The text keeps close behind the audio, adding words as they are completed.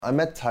I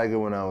met Tiger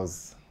when I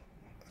was,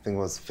 I think it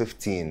was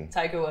 15.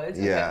 Tiger Woods?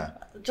 Yeah.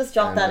 Okay. Just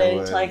drop that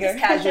in, Tiger.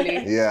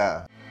 Casually.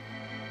 Yeah.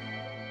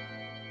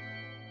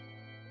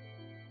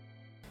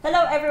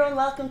 Hello everyone,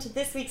 welcome to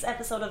this week's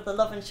episode of the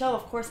Lovin Show.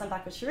 Of course, I'm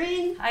back with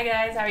Shireen. Hi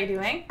guys, how are you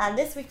doing? And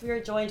this week we are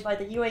joined by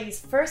the UAE's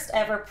first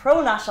ever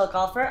pro national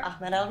golfer,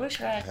 Ahmed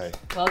Musharekh. Hey.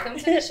 Welcome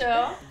to the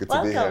show. Good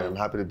to be here. I'm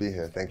happy to be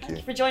here. Thank you. Thank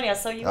you for joining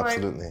us. So you are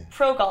a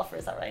pro golfer,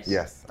 is that right?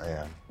 Yes, I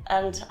am.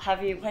 And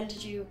when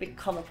did you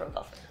become a pro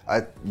golfer?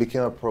 I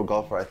became a pro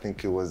golfer, I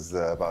think it was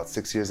about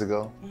 6 years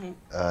ago.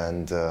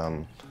 And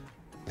I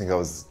think I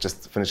was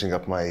just finishing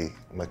up my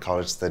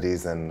college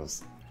studies and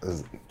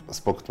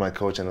spoke to my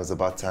coach, and it was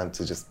about time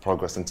to just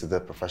progress into the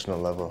professional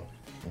level.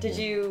 Did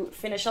you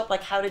finish up?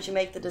 Like, how did you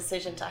make the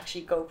decision to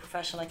actually go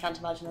professional? I can't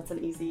imagine that's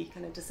an easy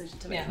kind of decision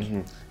to make.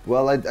 Yeah.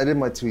 Well, I did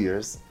my 2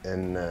 years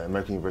in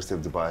American University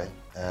of Dubai,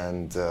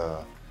 and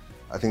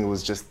I think it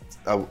was just,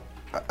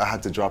 I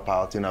had to drop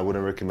out. You know, I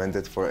wouldn't recommend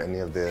it for any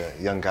of the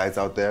young guys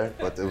out there,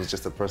 but it was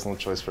just a personal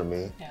choice for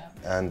me. Yeah.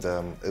 And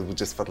it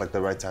just felt like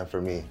the right time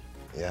for me.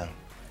 Yeah.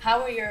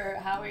 How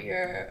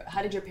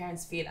did your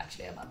parents feel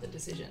actually about the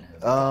decision?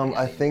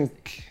 I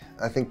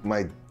think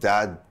my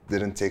dad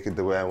didn't take it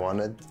the way I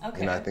wanted.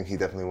 Okay. You know, I think he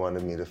definitely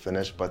wanted me to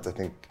finish, but I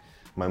think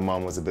my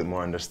mom was a bit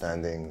more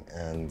understanding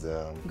and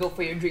go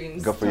for your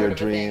dreams. Go for your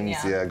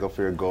dreams, thing, yeah, go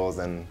for your goals,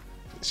 and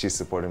she's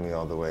supporting me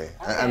all the way,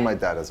 okay. And my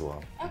dad as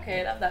well.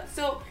 Okay, love that.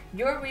 So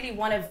you're really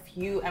one of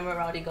few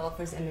Emirati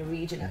golfers in the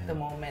region at the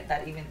moment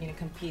that even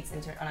competes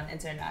on an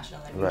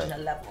international and regional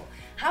level.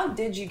 How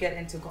did you get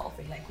into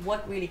golfing? Like,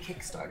 what really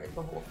kickstarted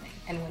the whole thing,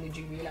 and when did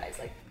you realize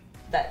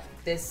that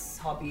this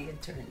hobby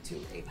had turned into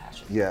a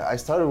passion? Yeah, I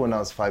started when I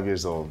was 5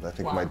 years old. I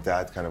think Wow. my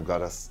dad kind of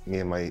got us, me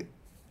and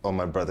all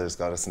my brothers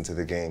got us into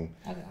the game,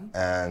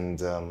 and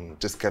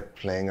just kept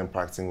playing and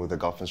practicing with a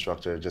golf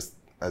instructor, just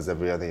as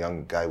every other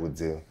young guy would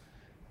do.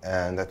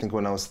 And I think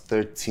when I was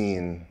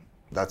 13,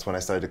 that's when I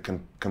started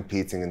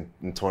competing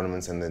in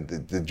tournaments and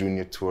the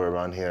junior tour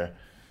around here.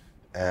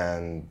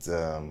 And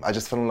I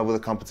just fell in love with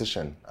the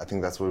competition. I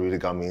think that's what really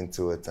got me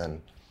into it.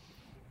 And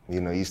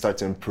you start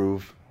to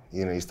improve.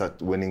 You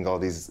start winning all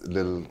these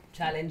little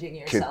challenging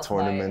yourself kid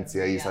tournaments.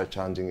 You start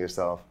challenging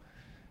yourself.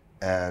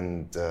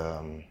 And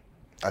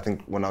I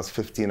think when I was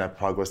 15, I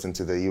progressed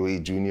into the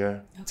UAE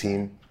junior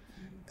team.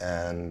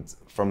 And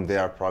from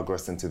there, I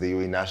progressed into the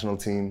UAE national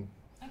team.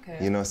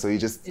 Okay. So it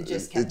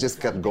just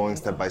kept going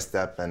step by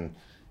step, and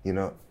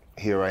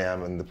here I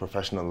am in the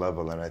professional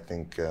level, and I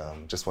think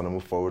just want to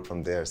move forward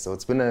from there. So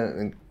it's been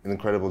an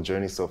incredible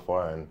journey so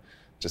far, and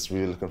just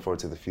really looking forward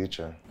to the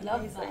future.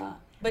 Love that.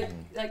 But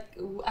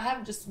I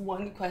have just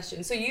one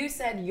question. So you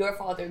said your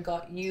father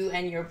got you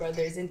and your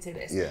brothers into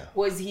this. Yeah.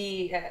 Was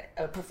he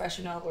a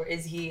professional, or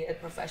is he a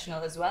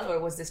professional as well, or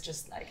was this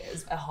just like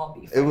a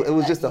hobby? It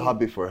was just a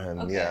hobby for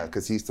him, yeah,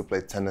 because he used to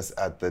play tennis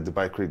at the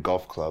Dubai Creek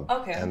Golf Club,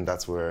 and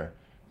that's where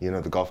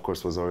the golf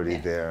course was already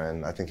there,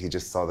 and I think he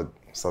just saw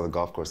the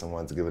golf course and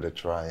wanted to give it a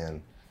try,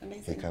 and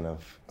he kind of.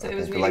 So it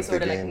was really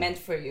sort of like meant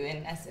for you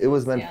in essence. It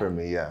was meant for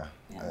me, yeah.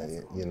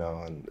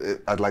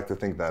 And I'd like to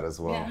think that as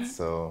well. Yeah.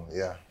 So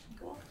yeah.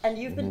 Cool. And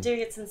you've been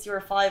doing it since you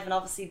were 5, and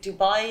obviously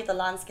Dubai, the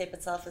landscape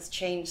itself has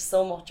changed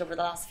so much over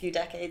the last few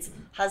decades.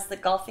 Has the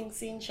golfing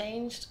scene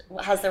changed?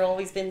 Has there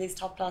always been these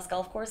top-class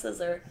golf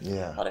courses, or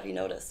what have you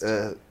noticed?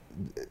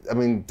 I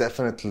mean,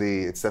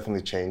 it's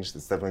definitely changed.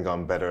 It's definitely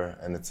gone better,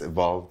 and it's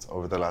evolved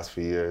over the last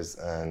few years.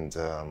 And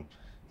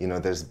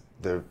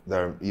there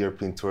are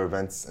European tour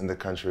events in the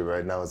country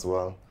right now as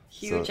well.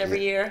 Huge, so,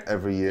 every year.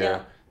 Every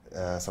year,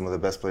 some of the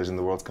best players in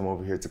the world come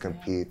over here to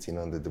compete.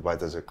 The Dubai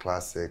Desert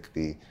Classic,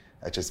 the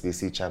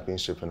HSBC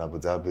Championship in Abu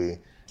Dhabi,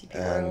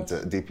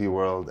 DP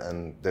World,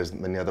 and there's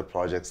many other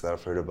projects that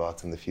I've heard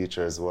about in the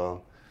future as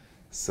well.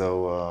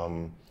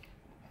 So.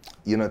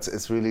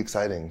 It's really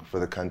exciting for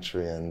the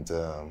country, and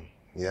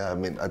I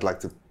mean, I'd like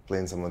to play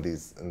in some of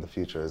these in the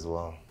future as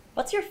well.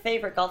 What's your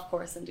favorite golf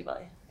course in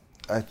Dubai?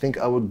 I think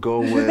I would go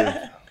with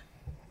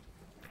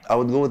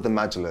the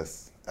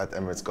Majlis at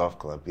Emirates Golf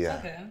Club. Yeah.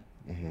 Okay.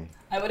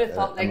 I would have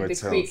thought like the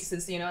Creek,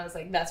 since it's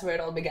like that's where it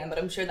all began. But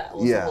I'm sure that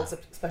also holds a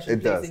special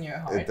place in your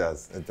heart. It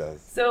does. It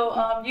does. So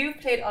you've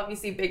played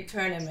obviously big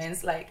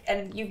tournaments,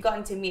 and you've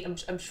gotten to meet,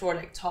 I'm sure,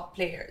 like top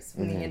players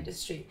in the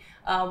industry.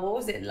 What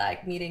was it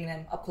like meeting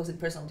them up close and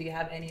personal? Do you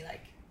have any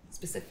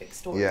specific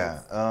stories?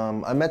 Yeah.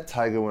 I met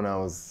Tiger when I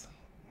was,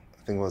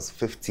 I think it was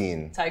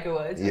 15. Tiger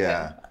Woods.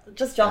 Yeah. Okay.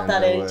 Just drop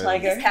that in,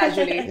 Tiger. Just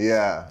casually.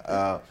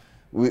 Yeah.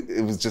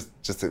 It was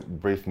just a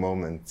brief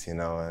moment,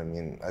 I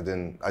mean,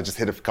 I just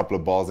hit a couple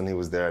of balls and he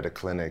was there at a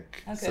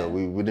clinic. Okay. So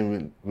we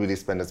didn't really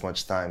spend as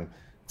much time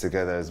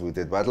together as we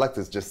did. But I'd like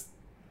to just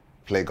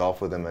play golf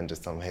with him and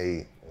just tell him,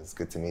 hey, it's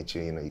good to meet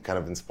you. You kind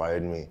of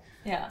inspired me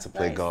to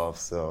play golf.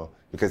 So,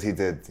 because he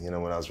did,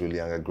 when I was really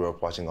young, I grew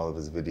up watching all of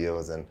his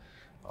videos and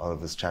all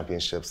of his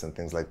championships and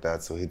things like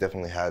that. So he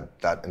definitely had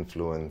that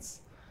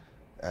influence,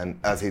 and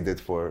as he did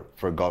for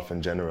golf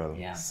in general.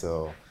 Yeah.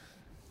 So.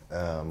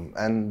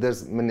 And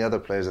there's many other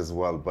players as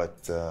well,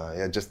 but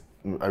just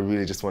I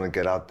really just want to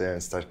get out there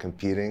and start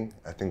competing.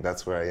 I think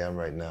that's where I am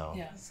right now.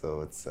 Yeah.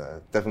 So it's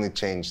definitely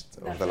changed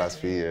over the last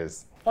few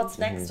years. What's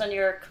next on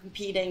your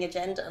competing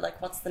agenda?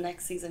 Like, what's the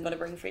next season going to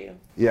bring for you?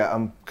 Yeah,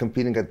 I'm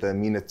competing at the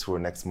MENA Tour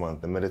next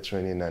month, the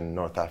Mediterranean and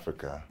North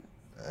Africa.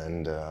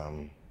 And,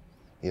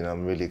 you know,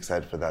 I'm really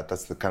excited for that.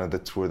 That's the kind of the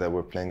tour that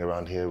we're playing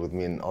around here with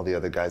me and all the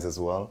other guys as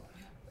well.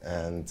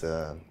 And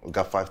we've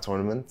got 5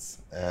 tournaments,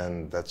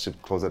 and that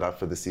should close it out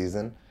for the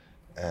season.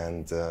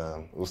 And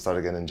we'll start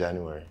again in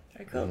January.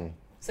 Very cool.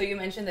 So you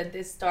mentioned that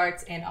this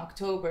starts in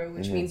October,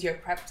 which means your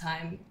prep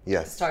time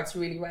starts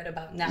really right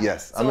about now.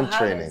 Yes, so I'm in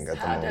training at the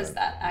moment. How does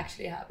that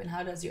actually happen?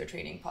 How does your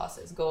training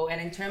process go? And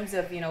in terms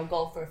of, you know,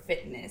 golfer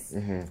fitness,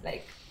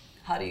 like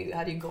how do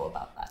you go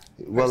about that?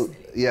 Well,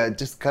 yeah, it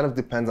just kind of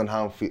depends on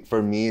how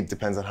for me, it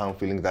depends on how I'm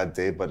feeling that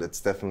day, but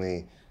it's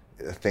definitely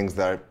things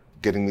that are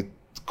getting me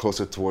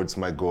closer towards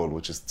my goal,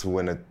 which is to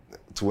win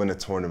a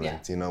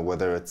tournament. You know,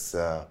 whether it's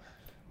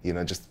you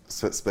know, just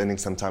spending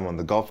some time on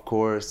the golf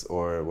course,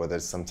 or whether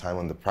it's some time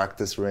on the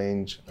practice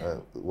range,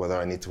 whether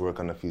I need to work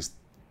on a few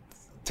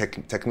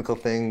technical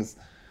things,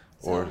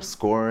 or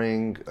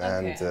scoring,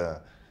 and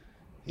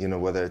you know,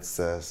 whether it's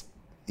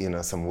you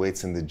know, some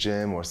weights in the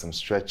gym or some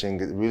stretching.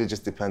 It really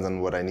just depends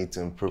on what I need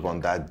to improve on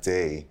that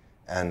day,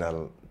 and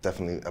I'll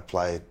definitely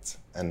apply it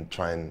and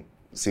try and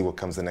see what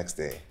comes the next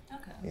day.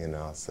 You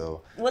know,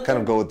 so kind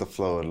of go with the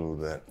flow a little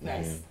bit.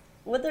 Nice.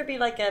 Would there be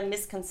like a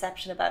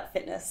misconception about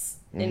fitness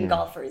in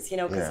golfers? You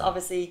know, because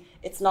obviously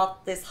it's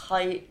not this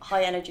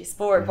high energy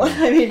sport. But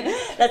I mean,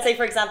 let's say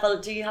for example,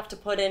 do you have to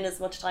put in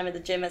as much time in the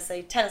gym as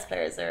say tennis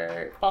players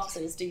or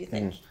boxers? Do you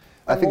think?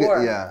 I think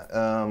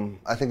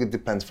I think it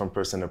depends from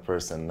person to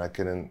person. I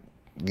couldn't,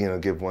 you know,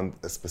 give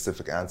a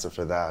specific answer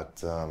for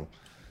that.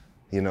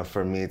 You know,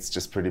 for me it's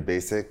just pretty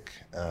basic.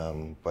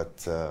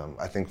 But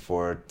I think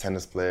for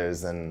tennis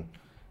players and,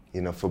 you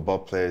know, football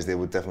players, they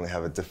would definitely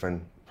have a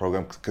different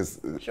program,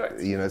 because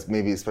you know, it's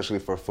maybe especially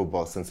for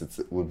football, since it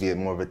would be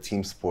more of a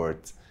team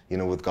sport. You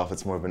know, with golf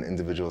it's more of an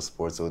individual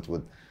sport, so it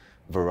would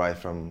vary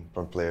from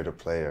player to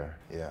player.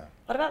 Yeah.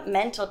 What about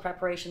mental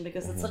preparation?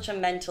 Because it's such a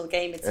mental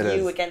game. It's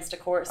you against a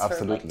course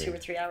for like 2 or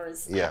 3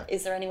 hours. Yeah.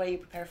 Is there any way you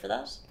prepare for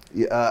that?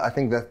 Yeah, I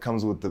think that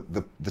comes with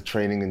the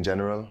training in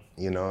general.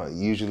 You know,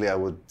 usually I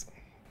would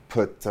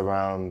put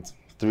around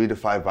 3 to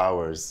 5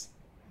 hours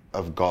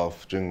of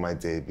golf during my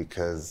day,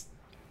 because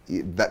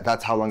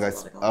that's how long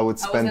I would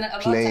spend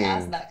playing. I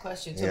was about to ask that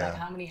question too, like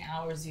how many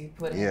hours you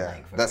put in.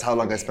 Like, that's how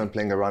long I spend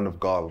playing a round of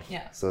golf.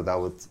 So that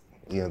would,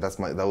 you know,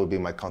 that would be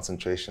my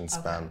concentration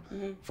span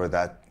for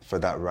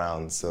that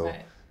round. So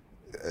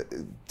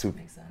to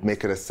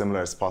make it as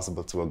similar as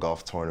possible to a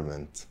golf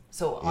tournament.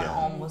 So on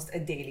almost a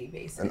daily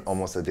basis. On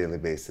almost a daily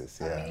basis,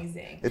 yeah.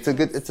 Amazing.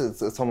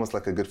 It's almost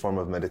like a good form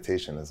of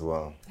meditation as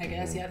well. I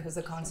guess, because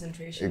the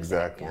concentration.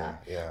 Exactly,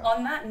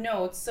 On that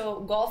note,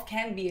 so golf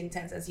can be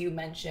intense, as you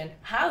mentioned.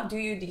 How do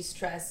you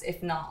de-stress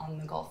if not on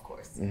the golf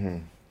course?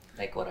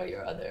 Like, what are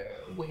your other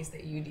ways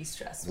that you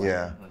de-stress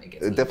when it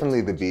gets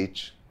definitely the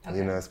beach.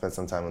 You know, spend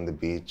some time on the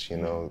beach, you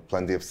know,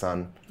 plenty of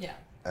sun.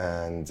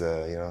 And,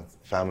 you know,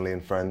 family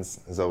and friends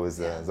is always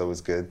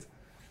good.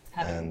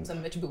 Having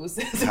some Mitch booze.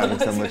 Having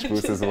some Mitch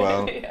booze as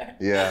well.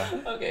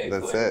 Okay,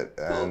 that's it.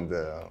 Cool. And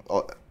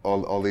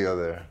all the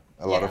other,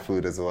 a lot of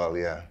food as well,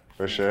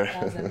 for sure.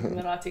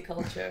 Emirati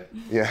culture.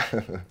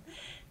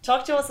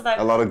 Talk to us about...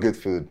 A lot of good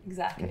food.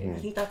 Exactly. I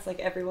think that's like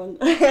everyone.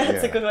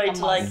 That's a good way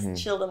to like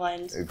chill the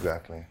mind.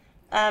 Exactly.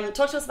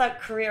 Talk to us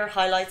about career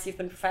highlights. You've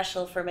been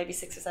professional for maybe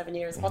 6 or 7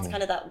 years. What's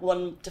kind of that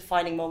one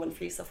defining moment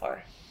for you so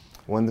far?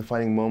 One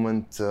defining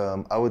moment,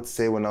 I would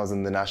say when I was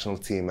in the national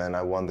team and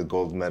I won the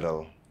gold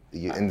medal,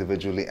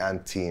 individually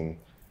and team,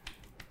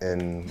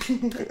 in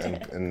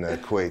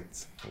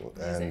Kuwait.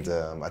 And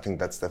I think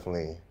that's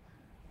definitely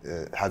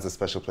has a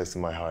special place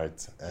in my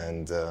heart.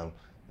 And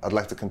I'd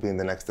like to compete in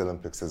the next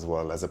Olympics as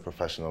well as a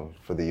professional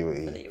for the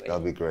UAE. That'll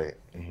be great.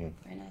 Very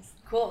nice.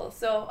 Cool.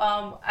 So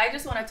I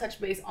just want to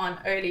touch base on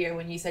earlier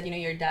when you said, you know,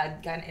 your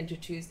dad kind of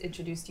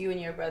introduced you and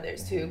your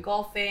brothers to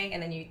golfing,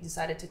 and then you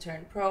decided to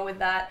turn pro with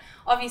that.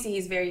 Obviously,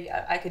 he's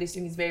I could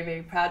assume he's very,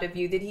 very proud of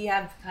you. Did he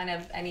have kind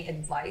of any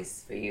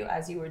advice for you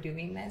as you were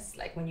doing this,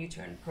 like when you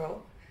turned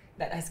pro,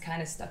 that has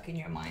kind of stuck in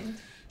your mind?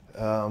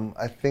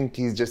 I think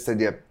he just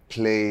said,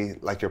 play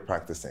like you're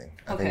practicing.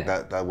 I think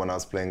that when I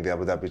was playing the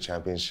Abu Dhabi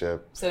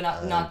Championship. So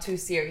not too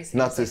serious.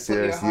 Not too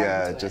serious,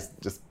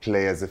 just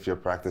play as if you're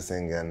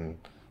practicing and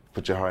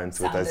put your heart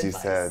into it, as you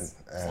said.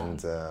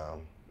 And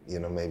you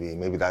know,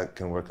 maybe that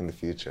can work in the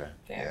future.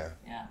 Fair.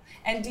 Yeah.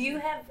 And do you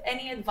have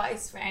any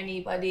advice for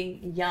anybody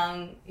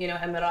young, you know,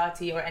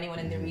 Emirati or anyone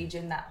in the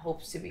region that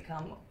hopes to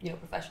become, you know,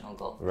 professional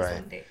golfers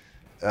one day?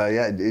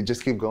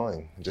 Just keep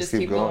going. Just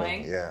keep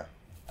going. Yeah.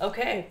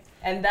 Okay,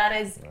 and that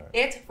is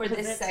it for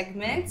this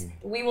segment.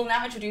 We will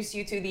now introduce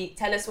you to the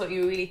Tell Us What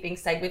You Really Think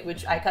segment,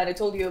 which I kind of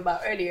told you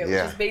about earlier, which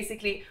is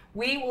basically,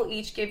 we will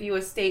each give you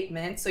a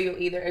statement, so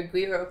you'll either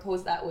agree or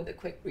oppose that with a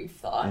quick brief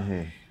thought.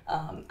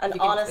 An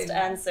honest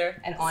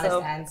answer. An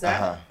honest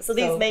answer. So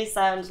these may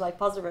sound like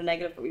positive or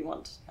negative, but we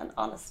want an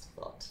honest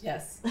thought.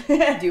 Yes.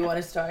 Do you want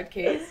to start,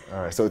 Case?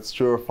 All right. So it's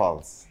true or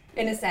false?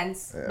 In a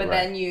sense, but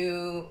then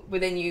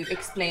you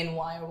explain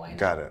why or why not.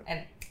 Got it.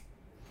 And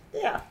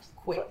yeah,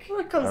 quick.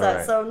 What comes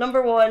out? So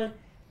number 1,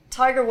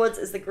 Tiger Woods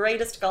is the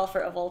greatest golfer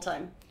of all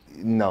time.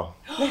 No.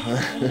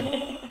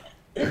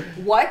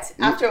 What?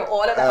 After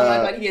all of that, oh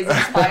my God, he has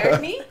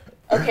inspired me.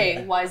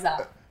 Okay, why is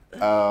that?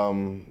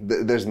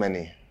 There's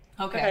many.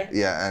 Okay.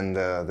 Yeah, and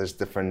there's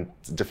different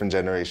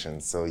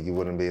generations, so you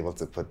wouldn't be able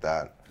to put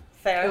that.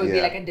 Fair. It would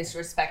be like a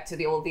disrespect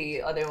to all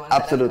the other ones.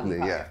 Absolutely,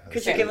 yeah.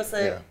 Could you give us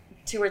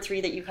 2 or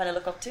 3 that you kind of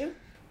look up to?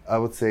 I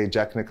would say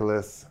Jack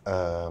Nicklaus,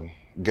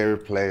 Gary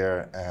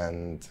Player,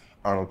 and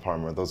Arnold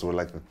Palmer. Those were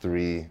like the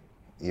 3,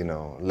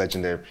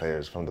 legendary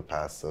players from the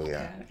past. So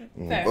yeah.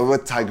 Fair. But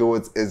with Tiger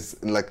Woods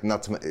is like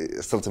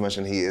still to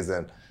mention he is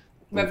a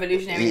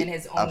revolutionary in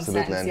his own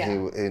absolutely,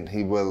 sense. And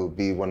he will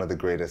be one of the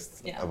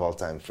greatest of all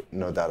time,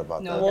 no doubt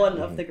about that. One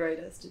of the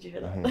greatest. Did you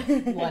hear that?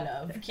 One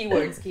of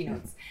keywords,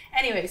 keynotes.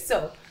 Anyway,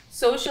 so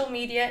social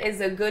media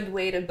is a good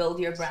way to build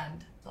your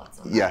brand. Thoughts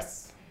on that?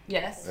 Yes.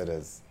 Yes. It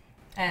is.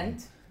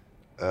 And.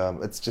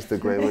 It's just a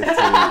great way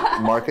to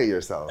market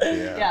yourself,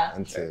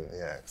 and to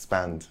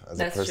expand as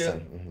a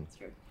person. That's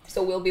true.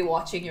 So we'll be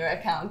watching your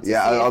account.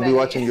 Yeah, I'll be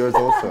watching yours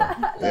also.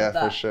 Yeah,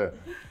 for sure.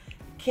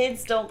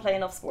 Kids don't play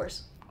enough sport.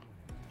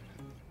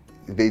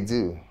 They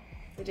do.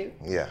 They do?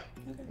 Yeah.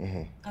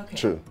 Okay.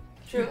 True.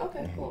 True.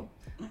 Okay. Cool.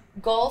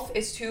 Golf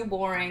is too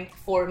boring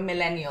for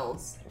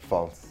millennials.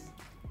 False.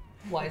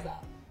 Why is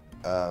that?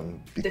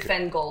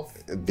 Defend golf.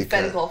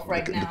 Defend golf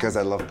right now. Because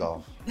I love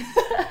golf.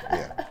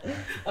 Yeah.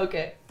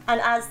 Okay. And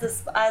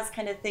as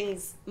kind of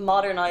things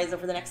modernize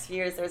over the next few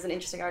years, there was an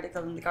interesting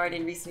article in The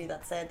Guardian recently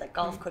that said that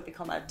golf could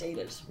become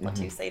outdated. What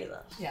do you say to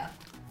that? Yeah.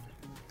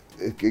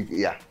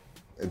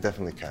 It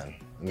definitely can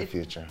in the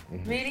future.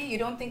 Really? You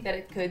don't think that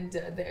it could,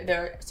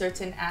 there are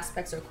certain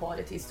aspects or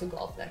qualities to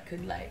golf that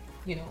could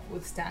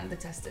withstand the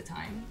test of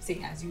time,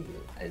 seeing as you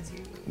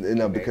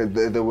No, because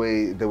the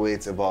way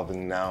it's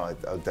evolving now, I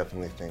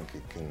definitely think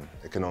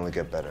it can only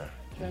get better.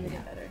 It can only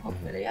get better,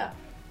 hopefully, yeah.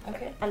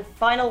 Okay. And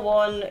final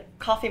one,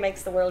 coffee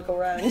makes the world go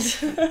round.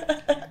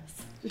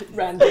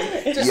 Random.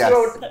 Just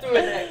throw it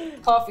there.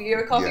 Coffee.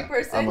 You're a coffee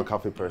person? I'm a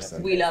coffee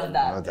person. We love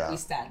that. No doubt. We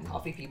stand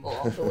coffee people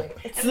all the way.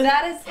 And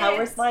that is how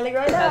we're smiling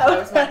right now. That's how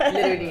we're smiling.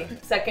 Literally.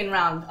 Second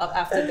round up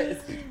after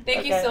this.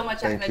 Thank you so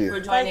much, Ahmed, for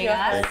joining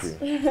us.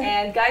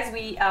 And guys,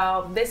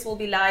 this will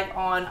be live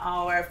on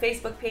our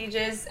Facebook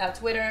pages,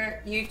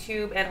 Twitter,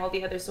 YouTube, and all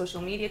the other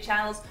social media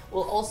channels.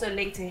 We'll also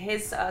link to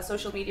his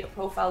social media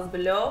profiles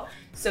below.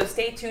 So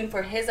stay tuned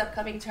for his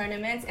upcoming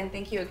tournaments. And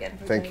thank you again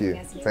for joining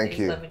us in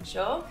today's Lovin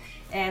Show.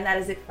 And that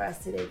is it for us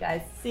today,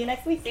 guys. See you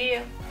next week. See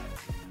you.